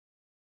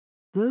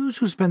Those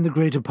who spend the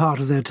greater part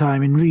of their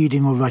time in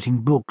reading or writing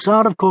books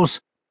are, of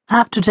course,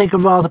 apt to take a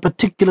rather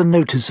particular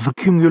notice of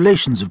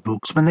accumulations of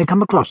books when they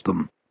come across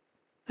them.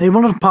 They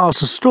will not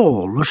pass a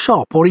stall, a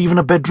shop, or even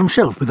a bedroom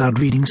shelf without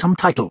reading some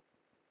title.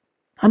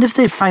 And if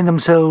they find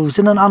themselves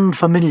in an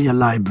unfamiliar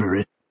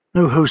library,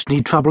 no host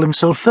need trouble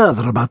himself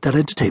further about their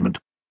entertainment.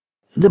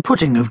 The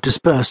putting of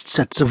dispersed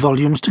sets of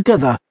volumes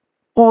together,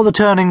 or the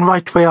turning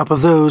right way up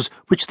of those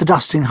which the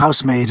dusting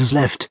housemaid has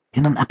left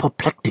in an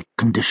apoplectic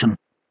condition,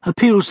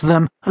 appeals to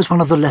them as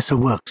one of the lesser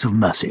works of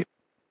mercy.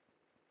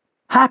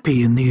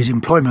 Happy in these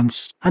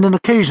employments, and in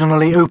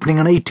occasionally opening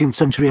an 18th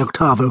century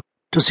octavo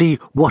to see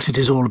what it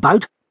is all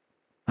about,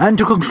 and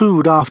to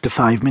conclude after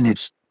 5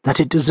 minutes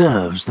that it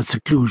deserves the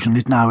seclusion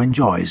it now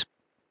enjoys,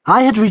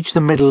 I had reached the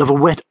middle of a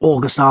wet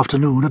August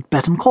afternoon at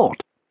Betton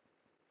Court.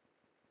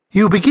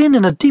 "You begin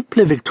in a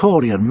deeply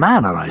Victorian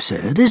manner," I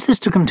said. "Is this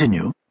to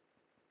continue?"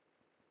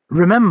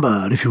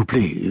 "Remember, if you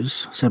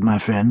please," said my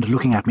friend,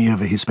 looking at me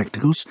over his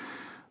spectacles,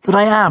 "that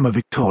I am a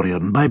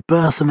Victorian by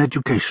birth and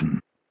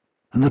education,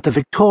 and that the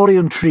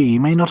Victorian tree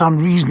may not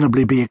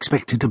unreasonably be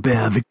expected to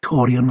bear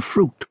Victorian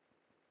fruit.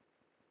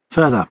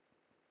 Further,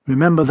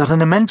 remember that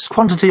an immense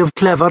quantity of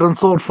clever and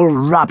thoughtful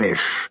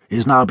rubbish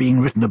is now being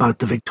written about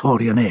the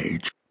Victorian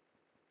age.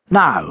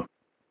 Now,"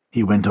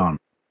 he went on,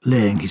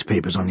 laying his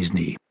papers on his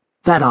knee,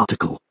 "that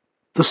article,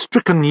 The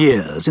Stricken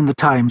Years, in the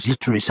Times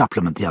Literary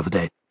Supplement the other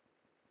day.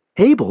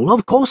 Able,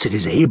 of course it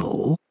is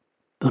able,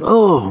 but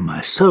oh,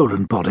 my soul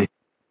and body,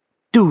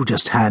 do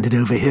just hand it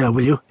over here,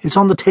 will you? It's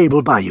on the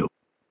table by you."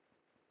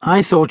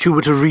 "I thought you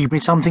were to read me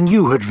something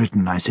you had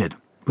written," I said,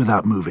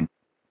 without moving.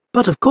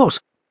 "But of course—"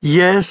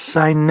 "Yes,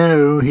 I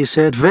know," he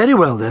said. "Very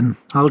well, then,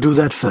 I'll do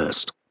that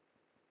first.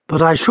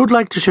 But I should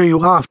like to show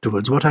you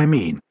afterwards what I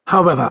mean.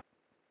 However—"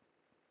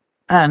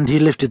 And he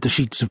lifted the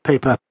sheets of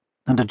paper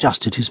and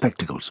adjusted his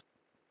spectacles.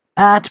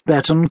 "At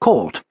Betton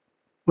Court,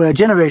 where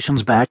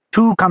generations back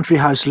 2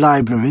 country-house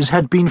libraries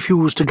had been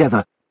fused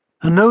together,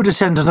 and no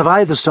descendant of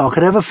either stock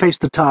had ever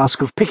faced the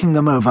task of picking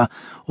them over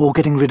or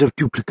getting rid of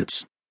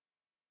duplicates.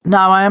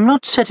 Now, I am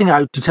not setting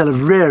out to tell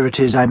of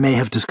rarities I may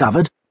have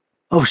discovered,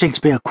 of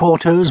Shakespeare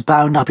quartos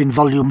bound up in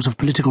volumes of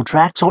political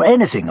tracts, or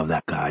anything of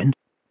that kind,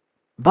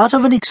 but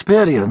of an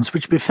experience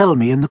which befell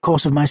me in the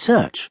course of my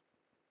search,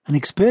 an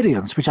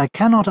experience which I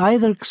cannot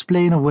either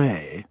explain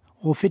away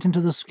or fit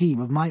into the scheme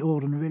of my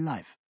ordinary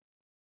life."